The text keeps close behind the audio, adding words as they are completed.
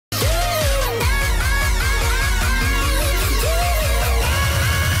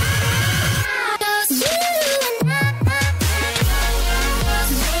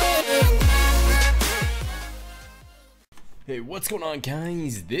What's going on,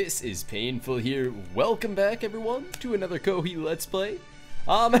 guys? This is Painful here. Welcome back, everyone, to another Kohi Let's Play.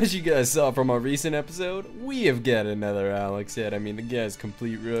 As you guys saw from our recent episode, we have got another Alex head. I mean, the guy's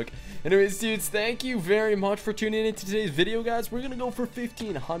complete rook. Anyways, dudes, thank you very much for tuning in to today's video, guys. We're gonna go for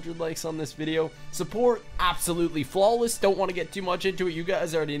 1,500 likes on this video. Support absolutely flawless. Don't want to get too much into it. You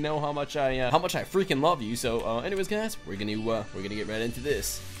guys already know how much I freaking love you. So, anyways, guys, we're gonna get right into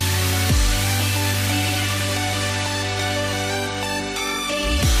this.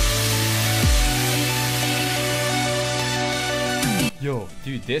 Yo,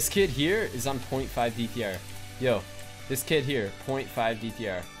 dude, this kid here is on 0.5 DTR. Yo, this kid here, 0.5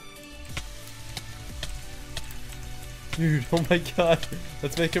 DTR. Dude, oh my god.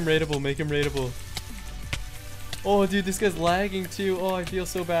 Let's make him raidable, make him raidable. Oh, dude, this guy's lagging too. Oh, I feel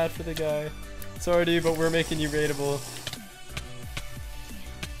so bad for the guy. Sorry, dude, but we're making you raidable.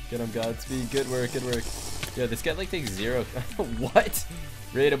 Get him, Godspeed. Good work, good work. Yo, this guy like takes 0. What?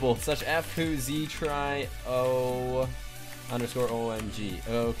 Raidable. Such F who Z try O _ OMG.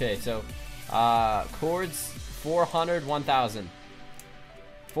 Okay, so chords 400, 1000.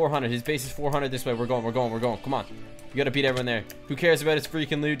 400. His base is 400 this way. We're going. Come on. You gotta beat everyone there. Who cares about his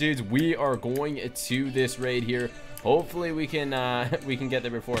freaking loot, dudes? We are going to this raid here. Hopefully we can get there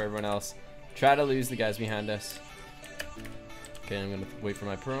before everyone else. Try to lose the guys behind us. Okay, I'm gonna wait for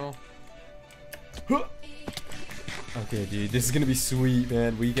my pro. Okay, dude, this is gonna be sweet,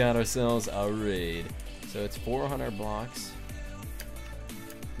 man. We got ourselves a raid. So it's 400 blocks.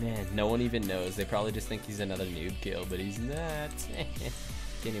 Man, no one even knows. They probably just think he's another noob kill, but he's not.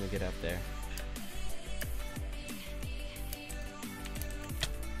 Can't even get up there.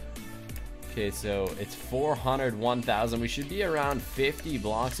 Okay, so it's 400, 1000. We should be around 50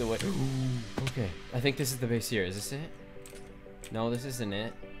 blocks away. Okay, I think this is the base here. Is this it? No, this isn't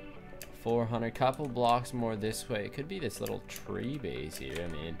it. 400, couple blocks more this way. It could be this little tree base here.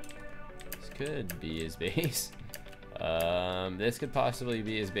 I mean, this could be his base. This could possibly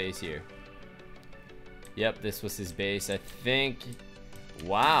be his base here. Yep, this was his base, I think.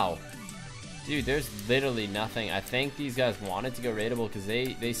 Wow. Dude, there's literally nothing. I think these guys wanted to go raidable because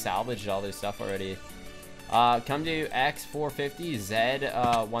they salvaged all their stuff already. Come to X450, Z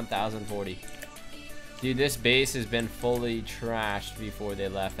 1040. Dude, this base has been fully trashed before they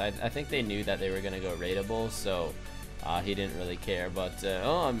left. I think they knew that they were going to go raidable, so he didn't really care. But,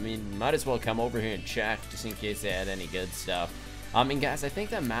 oh, I mean, might as well come over here and check just in case they had any good stuff. And guys, I think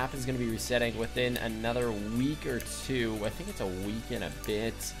that map is going to be resetting within another week or two. I think it's a week and a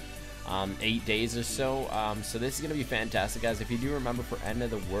bit. 8 days or so. So this is going to be fantastic, guys. If you do remember, for End of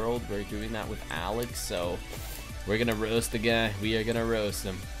the World, we're doing that with Alex. So we're going to roast the guy. We are going to roast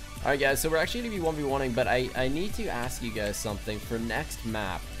him. Alright, guys, so we're actually going to be 1v1ing, but I need to ask you guys something. For next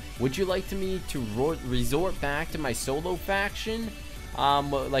map, would you like me to resort back to my solo faction?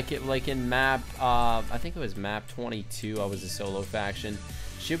 Like in map, I think it was map 22, I was a solo faction.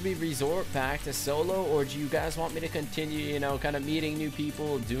 Should we resort back to solo, or do you guys want me to continue, you know, kind of meeting new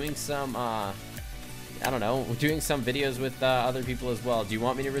people, doing some, I don't know, doing some videos with other people as well? Do you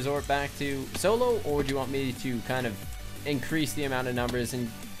want me to resort back to solo, or do you want me to kind of increase the amount of numbers and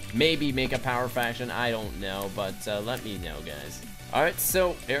maybe make a power faction? I don't know, but let me know, guys. Alright,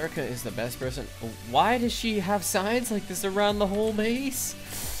 so ERIKA is the best person. Why does she have signs like this around the whole base?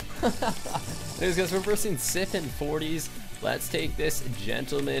 Anyways, guys, we're versing Sip in 40s. Let's take this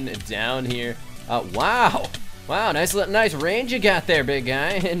gentleman down here. Wow, nice range you got there, big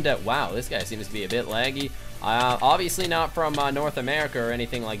guy. And wow, this guy seems to be a bit laggy. Obviously not from North America or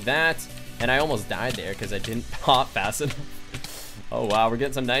anything like that. And I almost died there because I didn't pop fast enough. Oh wow, we're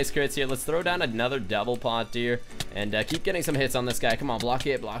getting some nice crits here. Let's throw down another double pot here and keep getting some hits on this guy. Come on, block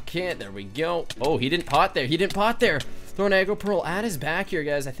it. There we go. Oh, he didn't pot there. Throw an aggro pearl at his back here,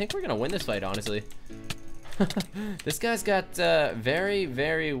 guys. I think we're gonna win this fight, honestly. This guy's got very,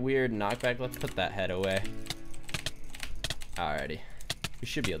 very weird knockback. Let's put that head away. Alrighty. We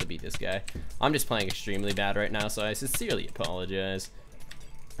should be able to beat this guy. I'm just playing extremely bad right now, so I sincerely apologize.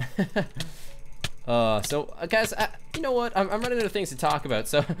 Guys, you know what? I'm running out of things to talk about,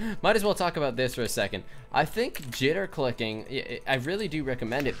 so might as well talk about this for a second. I think jitter clicking, I really do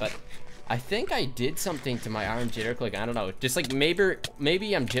recommend it, but I think I did something to my arm jitter click. I don't know. Just like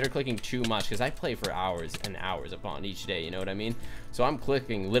maybe I'm jitter clicking too much because I play for hours and hours upon each day. You know what I mean? So I'm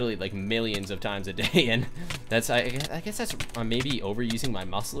clicking literally like millions of times a day, and that's I guess that's maybe overusing my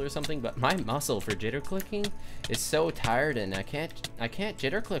muscle or something. But my muscle for jitter clicking is so tired, and I can't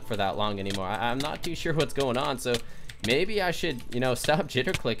jitter click for that long anymore. I'm not too sure what's going on. So maybe I should, you know, stop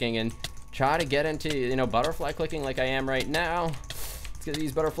jitter clicking and try to get into, you know, butterfly clicking like I am right now. Let's get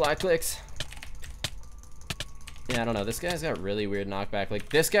these butterfly clicks. Yeah, I don't know. This guy's got really weird knockback. Like,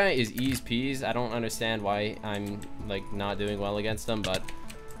 this guy is ease peas. I don't understand why I'm, like, not doing well against him, but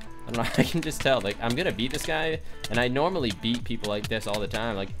I don't know. I can just tell. Like, I'm gonna beat this guy, and I normally beat people like this all the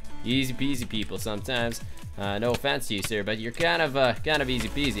time. Like, easy peasy people sometimes. No offense to you, sir, but you're kind of easy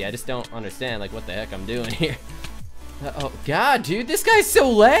peasy. I just don't understand, like, what the heck I'm doing here. Oh, God, dude. This guy's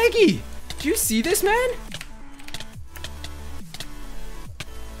so laggy. Do you see this, man?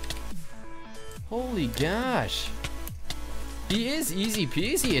 Holy gosh. He is easy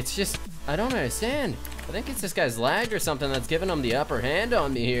peasy. It's just, I don't understand. I think it's this guy's lag or something that's giving him the upper hand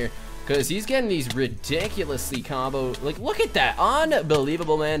on me here. Because he's getting these ridiculously combo. Like, look at that.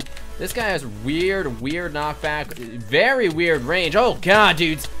 Unbelievable, man. This guy has weird knockback. Very weird range. Oh, God,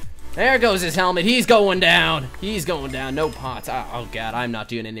 dudes. There goes his helmet. He's going down. He's going down. No pots. Oh, God. I'm not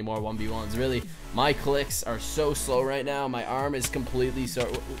doing any more 1v1s. Really. My clicks are so slow right now. My arm is completely so...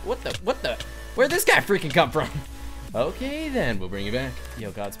 What the... Where'd this guy freaking come from? Okay, then. We'll bring it back.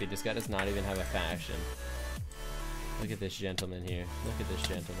 Yo, Godspeed. This guy does not even have a faction. Look at this gentleman here. Look at this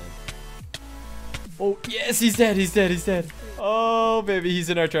gentleman. Oh, yes, he's dead. He's dead. He's dead. Oh, baby. He's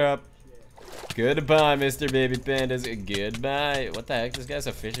in our trap. Goodbye, Mr. Baby Pandas. Goodbye. What the heck? This guy has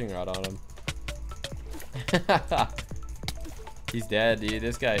a fishing rod on him. He's dead, dude.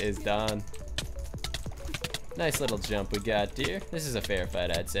 This guy is done. Nice little jump we got, dear. This is a fair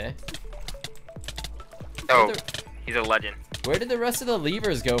fight, I'd say. Oh, he's a legend. Where did the rest of the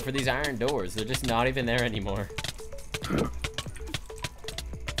levers go for these iron doors? They're just not even there anymore.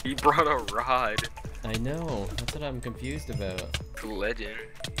 He brought a rod. I know. That's what I'm confused about. Legend.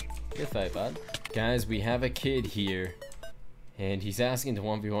 Good fight, bud. Guys, we have a kid here. And he's asking to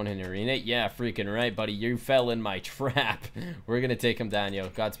 1v1 in arena. Yeah, freaking right, buddy. You fell in my trap. We're gonna take him down, yo.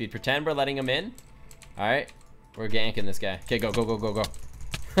 Godspeed. Pretend we're letting him in. Alright. We're ganking this guy. Okay, go, go, go, go, go.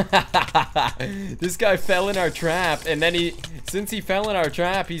 This guy fell in our trap, and then since he fell in our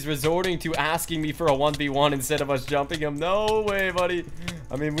trap, he's resorting to asking me for a 1v1 instead of us jumping him. No way, buddy.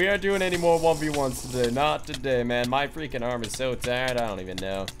 I mean, we aren't doing any more 1v1s today. Not today, man. My freaking arm is so tired, I don't even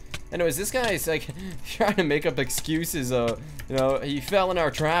know. Anyways, this guy is like trying to make up excuses. You know, he fell in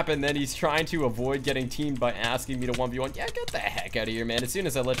our trap, and then he's trying to avoid getting teamed by asking me to 1v1. Yeah, get the heck out of here, man. As soon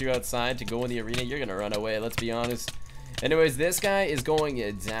as I let you outside to go in the arena, you're gonna run away. Let's be honest. Anyways, this guy is going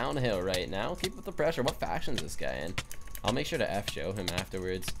downhill right now. Keep up the pressure. What faction is this guy in? I'll make sure to F-show him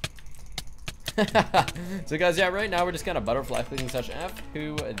afterwards. So guys, yeah, right now we're just kind of butterfly clicking such F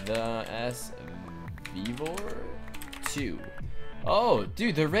who the S Vivor 2. Oh,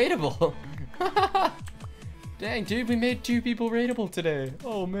 dude, they're raidable. Dang, dude, we made 2 people raidable today.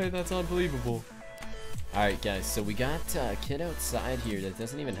 Oh man, that's unbelievable. Alright guys, so we got a kid outside here that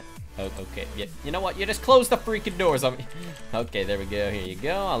doesn't even... Oh, okay, yeah. You know what? You just close the freaking doors on me. Okay, there we go. Here you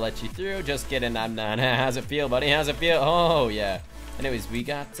go. I'll let you through. Just kidding. I'm not. How's it feel, buddy? How's it feel? Oh, yeah. Anyways, we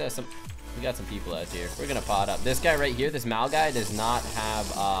got some people out here. We're gonna pot up. This guy right here, this Mal guy, does not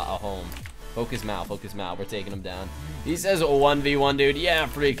have a home. Focus Mal. Focus Mal. We're taking him down. He says 1v1, dude. Yeah,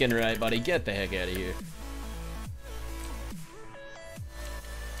 freaking right, buddy. Get the heck out of here.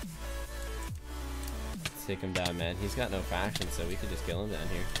 Let's take him down, man. He's got no faction, so we could just kill him down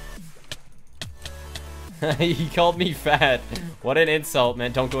here. He called me fat. What an insult,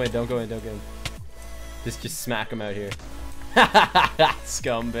 man. Don't go in, don't go in, don't go in. Just smack him out here.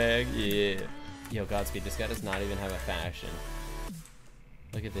 Scumbag, yeah. Yo, Godspeed, this guy does not even have a faction.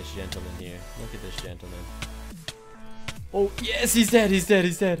 Look at this gentleman here. Look at this gentleman. Oh, yes, he's dead, he's dead,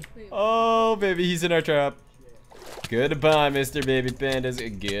 he's dead. Oh, baby, he's in our trap. Goodbye, Mr. Baby Pandas.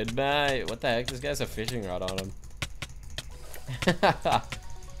 Goodbye. What the heck? This guy has a fishing rod on him.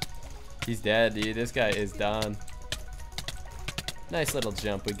 He's dead, dude. This guy is done. Nice little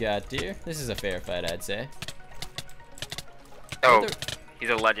jump we got, dear. This is a fair fight, I'd say. Oh,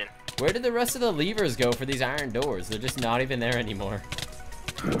 he's a legend. Where did the rest of the levers go for these iron doors? They're just not even there anymore.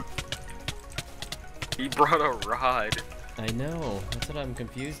 He brought a rod. I know. That's what I'm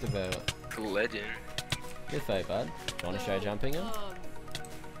confused about. Legend. Good fight, bud. Want to try jumping him?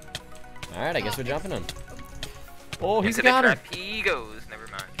 Alright, I guess we're jumping him. Oh, he's got him. He goes. Never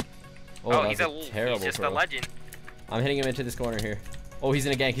mind. Oh, he's terrible just throw. a legend. I'm hitting him into this corner here. Oh, he's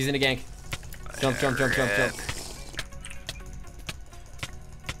in a gank. He's in a gank. Jump, jump, jump, jump, jump.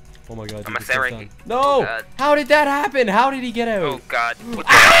 Oh my god. I'm a Sarah. No! Oh, how did that happen? How did he get out? Oh god.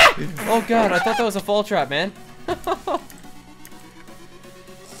 Ah! Oh god, I thought that was a fall trap, man.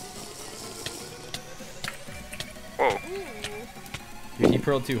 Whoa. Dude, he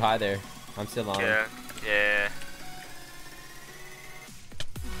pearled too high there. I'm still on. Yeah, yeah.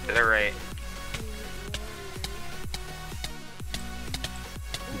 Did it right.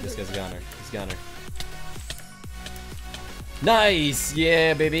 Dude, this guy's a gunner. He's a gunner. Nice.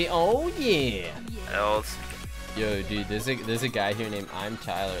 Yeah, baby. Oh, yeah. Else. Yo, dude, there's a guy here named I'm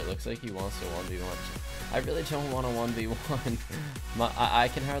Tyler. It looks like he wants to 1v1. I really don't want to 1v1. I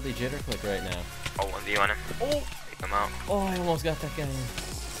can hardly jitter click right now. Oh, 1v1 him. Oh. Take him out. Oh, I almost got that guy in.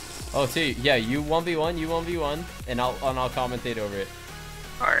 Oh, see, yeah, you 1v1, you 1v1, and I'll commentate over it.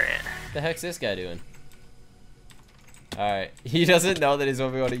 Alright. The heck's this guy doing? Alright, he doesn't know that he's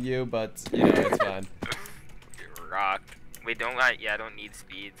 1v1ing you, but, you know, it's fine. Rock. Wait, I don't need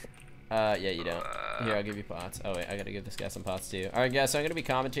speeds. Yeah, you don't. Here, I'll give you pots. Oh, wait, I gotta give this guy some pots, too. Alright, guys, so I'm gonna be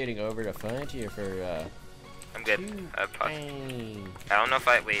commentating over to fight here for, I'm good. I have pots. I don't know if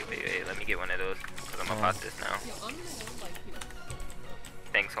wait, let me get one of those. Cause I'm gonna pot this now.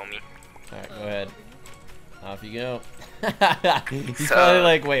 Thanks, homie. Alright, go ahead. Off you go. He's probably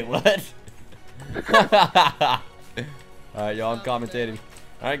like, wait, what? Alright, y'all, I'm commentating.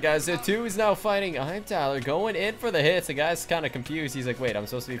 Alright, guys, so 2 is now fighting I'm Tyler, going in for the hits. The guy's kind of confused. He's like, wait, I'm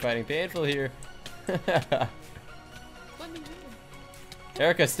supposed to be fighting Painful here.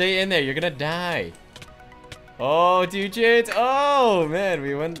 ERIKA, stay in there. You're gonna die. Oh, 2 chains. Oh, man,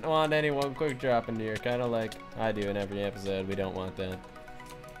 we wouldn't want anyone quick drop in here. Kind of like I do in every episode. We don't want that.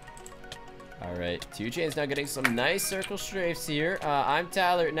 Alright, 2 chains now getting some nice circle strafes here. I'm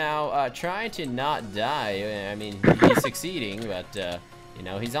Tyler now trying to not die. I mean, he's succeeding, but you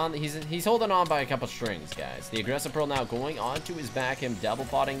know, he's holding on by a couple strings, guys. The aggressive pearl now going onto his back, him double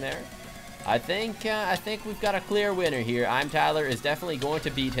potting there. I think we've got a clear winner here. I'm Tyler is definitely going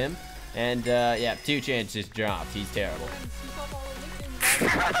to beat him. And yeah, 2 chains just dropped. He's terrible.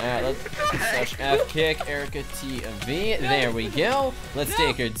 Alright, let's slash F kick, ERIKA TV. There we go. Let's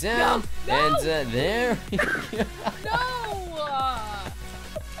take her down. And there we go.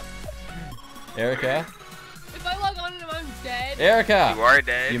 ERIKA? If I log on to him, I'm dead. ERIKA! You are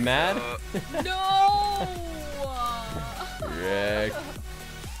dead. You mad? No! Rick.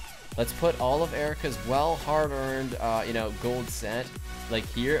 Let's put all of ERIKA's hard-earned, you know, gold set, like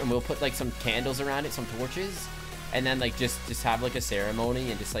here, and we'll put like some candles around it, some torches. And then like just have like a ceremony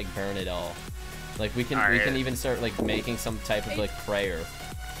and just like burn it all. Like we can even start like making some type of like prayer.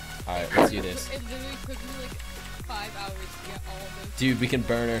 All right, let's do this. It literally took me like 5 hours to get all of those. Dude, we can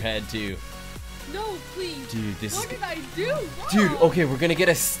burn her head too. No, please. Dude, this what is. What did I do? Whoa. Dude, okay, we're gonna get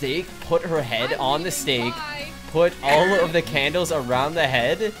a stake, put her head on the stake, put all of the candles around the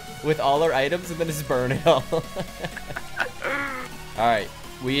head with all our items, and then just burn it all. All right.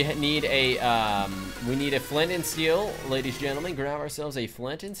 We need a flint and steel, ladies and gentlemen. Grab ourselves a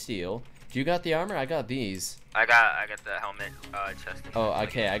flint and steel. Do you got the armor? I got these. I got the helmet, chest. Oh,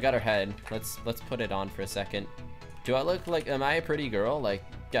 okay. I got her head. Let's put it on for a second. Do I look like? Am I a pretty girl? Like,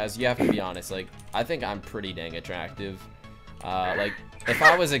 guys, you have to be honest. Like, I think I'm pretty dang attractive. Like, if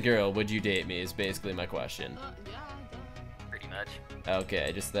I was a girl, would you date me? Is basically my question. Yeah, pretty much.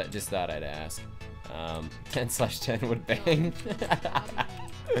 Okay, just thought I'd ask. 10/10 would bang.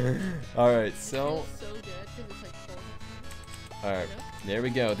 Alright, so. Alright, there we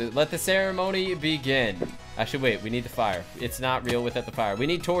go. Let the ceremony begin. Actually, wait, we need the fire. It's not real without the fire. We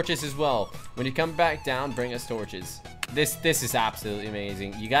need torches as well. When you come back down, bring us torches. This is absolutely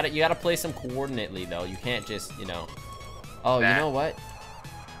amazing. You gotta play some coordinately though. You can't just, you know. Oh, you know what?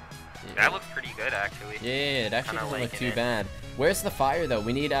 That looks pretty good actually. Yeah, it actually doesn't look too bad. Where's the fire though?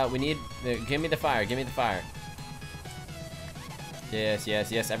 We need give me the fire. Give me the fire. Yes, yes,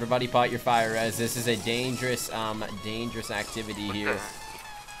 yes. Everybody pot your fire, as this is a dangerous activity here.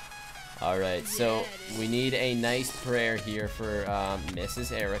 All right, so we need a nice prayer here for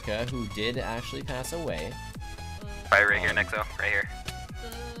Mrs. ERIKA, who did actually pass away. Fire right here, Nexo, right here.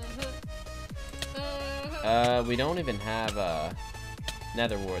 We don't even have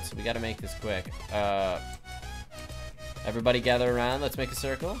nether warts, so we got to make this quick. Everybody gather around. Let's make a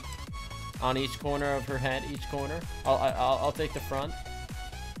circle. On each corner of her head, each corner. I'll take the front.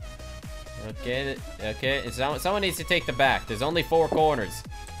 Okay, okay. Someone needs to take the back. There's only 4 corners.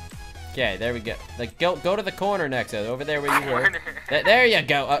 Okay, there we go. Like, go to the corner next, over there where you were. There you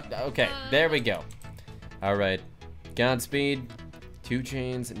go. Okay, there we go. All right. Godspeed. 2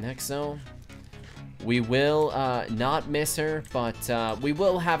 chains. Nexo. We will not miss her, but we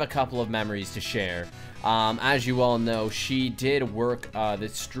will have a couple of memories to share. As you all know, she did work the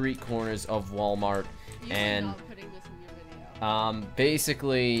street corners of Walmart, and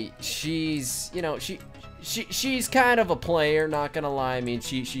basically she's, you know, she's kind of a player, not gonna lie. I mean,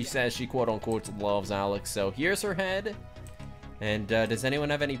 she says she quote unquote loves Alex. So here's her head. And does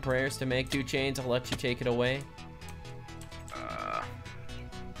anyone have any prayers to make? 2 chains, I'll let you take it away.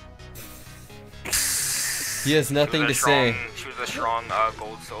 He has nothing to say. She was a strong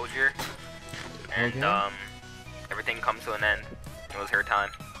gold soldier. And okay. everything comes to an end. It was her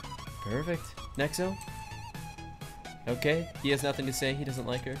time. Perfect. Nexo? Okay, he has nothing to say. He doesn't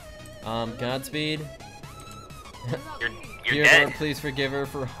like her. Godspeed. You're Dear dead. Lord, please forgive her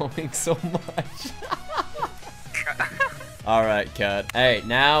for hoeing so much. Alright, cut. Hey,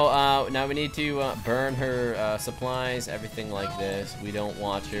 now we need to burn her supplies, everything like this. We don't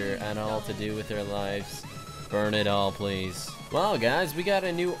want her at all to do with her lives. Burn it all, please. Well, guys, we got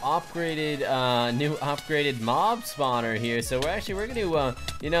a new upgraded mob spawner here. So we're gonna,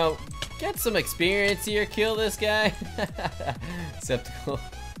 you know, get some experience here, kill this guy. Skeptical.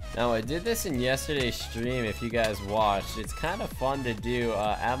 Now, I did this in yesterday's stream, if you guys watched. It's kind of fun to do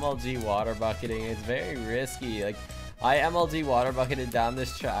MLG water bucketing. It's very risky. Like, I MLG water bucketed down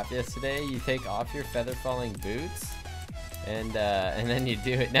this trap yesterday. You take off your feather falling boots, and then you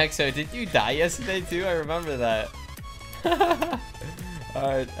do it. Next, so did you die yesterday too? I remember that.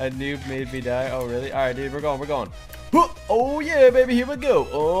 Alright, a noob made me die. Oh, really? Alright, dude, we're going. Oh, yeah, baby, here we go.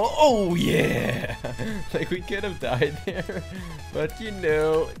 Oh yeah. Like, we could have died there. But, you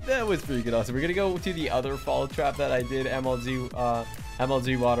know, that was pretty good. Also, we're going to go to the other fall trap that I did,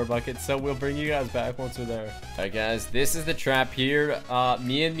 MLG water bucket. So we'll bring you guys back once we're there. Alright, guys, this is the trap here.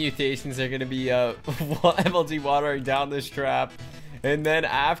 Me and Mutations are going to be MLG watering down this trap. And then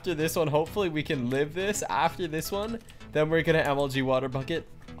after this one, hopefully we can live this. After this one, then we're going to MLG water bucket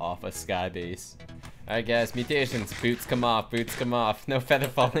off a sky base. Alright, guys, Mutations, boots come off, no feather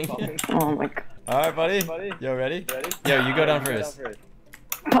falling. Oh my god. Alright, buddy. Yo, ready? Yo, you go down first.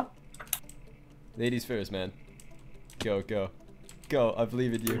 Ladies first, man. Go, I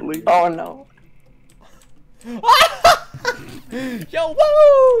believe in you. Oh no. Yo,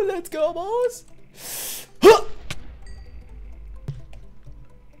 woo! Let's go, boys!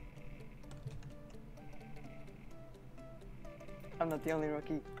 I'm not the only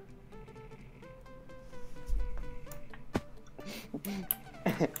rookie.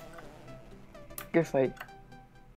 Good fight.